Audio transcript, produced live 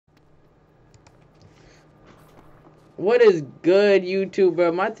What is good, YouTube, bro?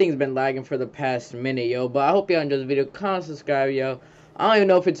 My thing's been lagging for the past minute, yo. But I hope y'all enjoy this video. Comment, subscribe, yo. I don't even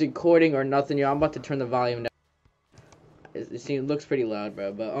know if it's recording or nothing, yo. I'm about to turn the volume down. It looks pretty loud,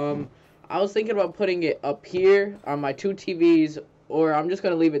 bro. But I was thinking about putting it up here on my two TVs, or I'm just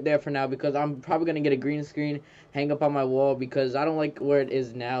gonna leave it there for now because I'm probably gonna get a green screen, hang up on my wall because I don't like where it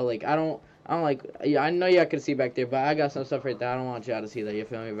is now. Like I don't like. Yeah, I know y'all can see back there, but I got some stuff right there. I don't want y'all to see that. You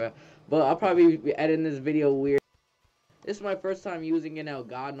feel me, bro? But I'll probably be editing this video weird. This is my first time using an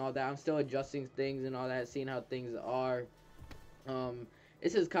Elgato and all that. I'm still adjusting things and all that, seeing how things are. Um,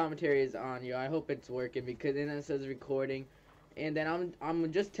 it says commentary is on, yo. I hope it's working because then it says recording, and then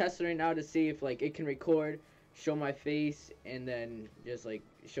I'm just testing right now to see if like it can record, show my face, and then just like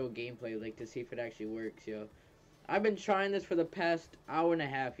show gameplay, like to see if it actually works, yo. I've been trying this for the past hour and a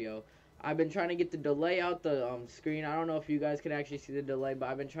half, yo. I've been trying to get the delay out the screen. I don't know if you guys can actually see the delay, but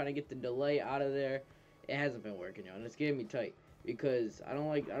I've been trying to get the delay out of there. It hasn't been working, yo, and it's getting me tight because I don't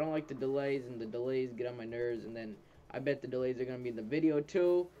like the delays, and the delays get on my nerves, and then I bet the delays are gonna be in the video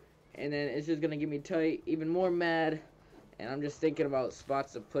too, and then it's just gonna get me tight, even more mad, and I'm just thinking about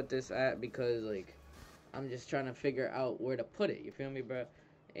spots to put this at because like I'm just trying to figure out where to put it. You feel me, bro?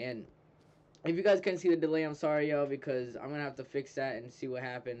 And if you guys can see the delay, I'm sorry, yo, because I'm gonna have to fix that and see what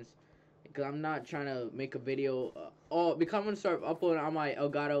happens. Because I'm not trying to make a video. Because I'm gonna start uploading on my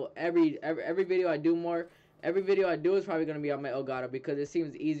Elgato every video I do more. Every video I do is probably gonna be on my Elgato because it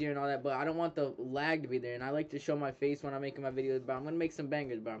seems easier and all that. But I don't want the lag to be there, and I like to show my face when I'm making my videos. But I'm gonna make some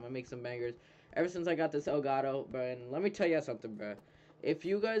bangers, bro. I'm gonna make some bangers. Ever since I got this Elgato, bro, and let me tell you something, bro. If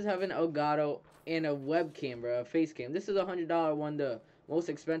you guys have an Elgato and a webcam, bro, a face cam, this is a $100 one, the most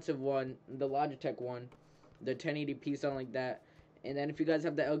expensive one, the Logitech one, the 1080p, something like that. And then if you guys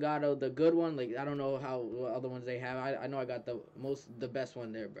have the Elgato, the good one, like I don't know what other ones they have. I know I got the best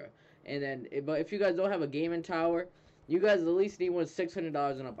one there, bro. And then, but if you guys don't have a gaming tower, you guys at least need one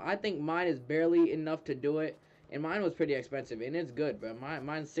 $600 and up. I think mine is barely enough to do it, and mine was pretty expensive, and it's good, bro.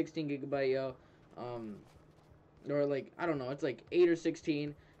 Mine's 16 gigabyte, yo. Um, or like I don't know, it's like 8 or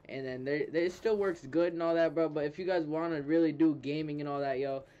 16, and then it still works good and all that, bro. But if you guys want to really do gaming and all that,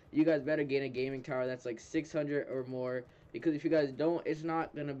 yo, you guys better get a gaming tower that's like 600 or more, because if you guys don't, it's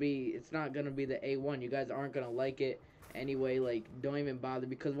not gonna be the A1. You guys aren't gonna like it anyway. Like, don't even bother,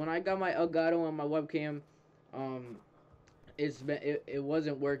 because when I got my Elgato on my webcam, um it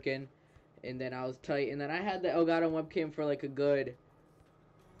wasn't working, and then I was tight, and then I had the Elgato webcam for like a good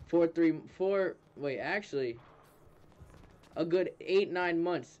four wait, actually a good 8-9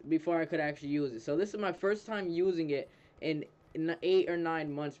 months before I could actually use it. So this is my first time using it in 8 or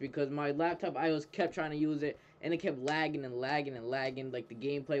 9 months, because my laptop, I was kept trying to use it, and it kept lagging and lagging and lagging. Like the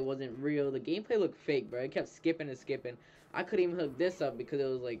gameplay wasn't real. The gameplay looked fake, bro. It kept skipping and skipping. I couldn't even hook this up because it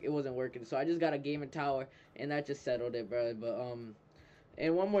was like it wasn't working. So I just got a gaming tower, and that just settled it, bro. But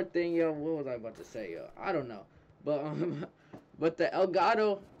and one more thing, yo. What was I about to say, yo? I don't know. But but the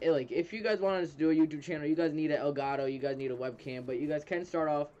Elgato, like if you guys wanted to do a YouTube channel, you guys need an Elgato, you guys need a webcam, but you guys can start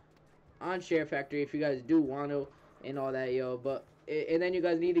off on Share Factory if you guys do want to and all that, yo. But and then you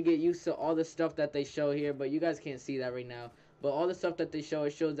guys need to get used to all the stuff that they show here, but you guys can't see that right now. But all the stuff that they show,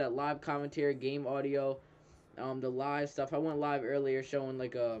 it shows that live commentary, game audio, the live stuff. I went live earlier showing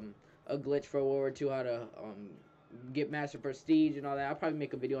like a glitch for World War II, how to get Master Prestige and all that. I'll probably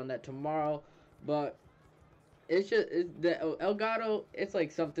make a video on that tomorrow, but the Elgato. It's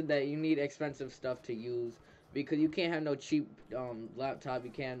like something that you need expensive stuff to use, because you can't have no cheap laptop.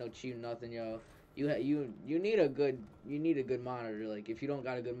 You can't have no cheap nothing, yo. You need a good monitor. Like if you don't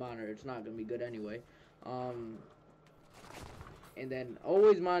got a good monitor, it's not gonna be good anyway. Um, and then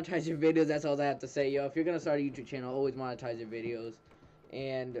always monetize your videos. That's all I have to say, yo. If you're gonna start a YouTube channel, always monetize your videos.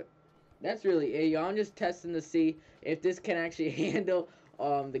 And that's really it, yo. I'm just testing to see if this can actually handle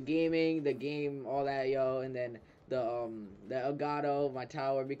the gaming, the game, all that, yo. And then the Elgato, my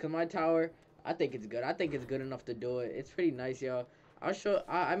tower, because my tower, I think it's good. I think it's good enough to do it. It's pretty nice, yo.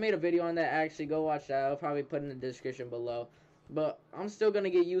 I made a video on that, actually. Go watch that. I'll probably put in the description below. But I'm still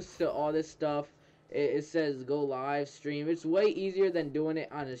gonna get used to all this stuff. It says go live stream. It's way easier than doing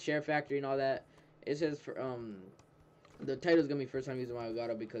it on the Share Factory and all that. It says for the title's gonna be first time using my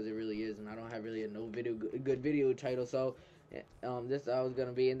Elgato, because it really is, and I don't have really a no video good video title. So this I was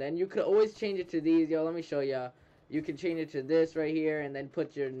gonna be, and then you could always change it to these, yo. Let me show ya. You can change it to this right here, and then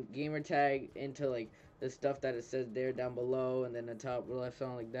put your gamer tag into like the stuff that it says there down below, and then the top left,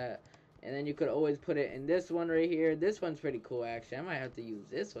 something like that. And then you could always put it in this one right here. This one's pretty cool, actually. I might have to use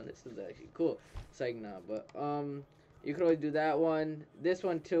this one. This is actually cool. It's like, nah, but you could always do that one. This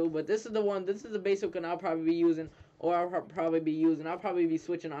one too, but this is the one. This is the basic one I'll probably be using or I'll probably be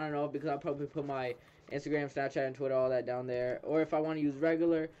switching on and off, because I'll probably put my Instagram, Snapchat, and Twitter, all that down there. Or if I want to use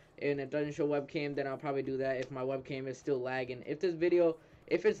regular and it doesn't show webcam, then I'll probably do that if my webcam is still lagging.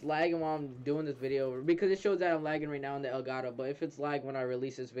 If it's lagging while I'm doing this video, because it shows that I'm lagging right now in the Elgato, but if it's lag when I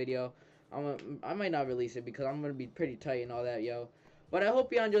release this video, I might not release it, because I'm gonna be pretty tight and all that, yo. But I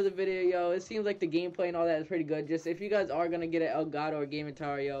hope y'all enjoy the video, yo. It seems like the gameplay and all that is pretty good. Just if you guys are gonna get an Elgato or gaming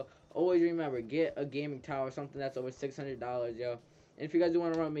tower, yo, always remember, get a gaming tower, something that's over $600, yo. And if you guys do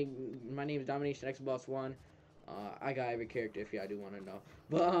want to run me, my name is Domination Xbox One. I got every character if y'all do want to know.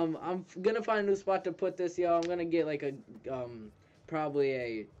 But I'm gonna find a new spot to put this, yo. I'm gonna get like a probably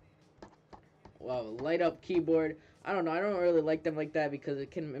a light up keyboard. I don't know. I don't really like them like that, because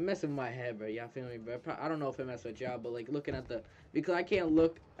it mess with my head, bro. Y'all feel me, bro? I don't know if it mess with y'all, but like looking at because I can't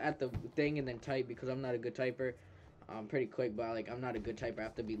look at the thing and then type, because I'm not a good typer. I'm pretty quick, but like I'm not a good typer. I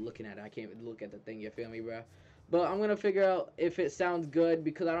have to be looking at it. I can't look at the thing. You feel me, bro? But I'm gonna figure out if it sounds good,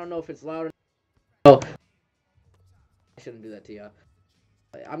 because I don't know if it's loud or not. I shouldn't do that to y'all.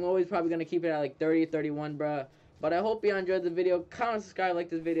 I'm always probably gonna keep it at like 30, 31, bro. But I hope you enjoyed the video. Comment, subscribe, like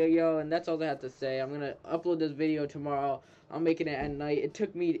this video, yo. And that's all I have to say. I'm gonna upload this video tomorrow. I'm making it at night. It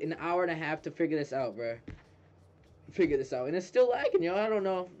took me an hour and a half to figure this out, bro. And it's still lagging, yo. I don't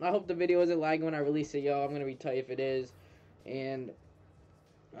know. I hope the video isn't lagging when I release it, yo. I'm gonna be tight if it is. And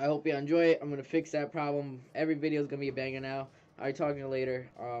I hope you enjoy it. I'm gonna fix that problem. Every video is gonna be a banger now. Alright, talking to you later.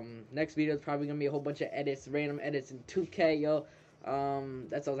 Next video is probably gonna be a whole bunch of edits, random edits in 2K, yo.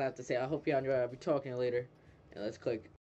 That's all I have to say. I hope you enjoy it. I'll be talking to you later. And let's click.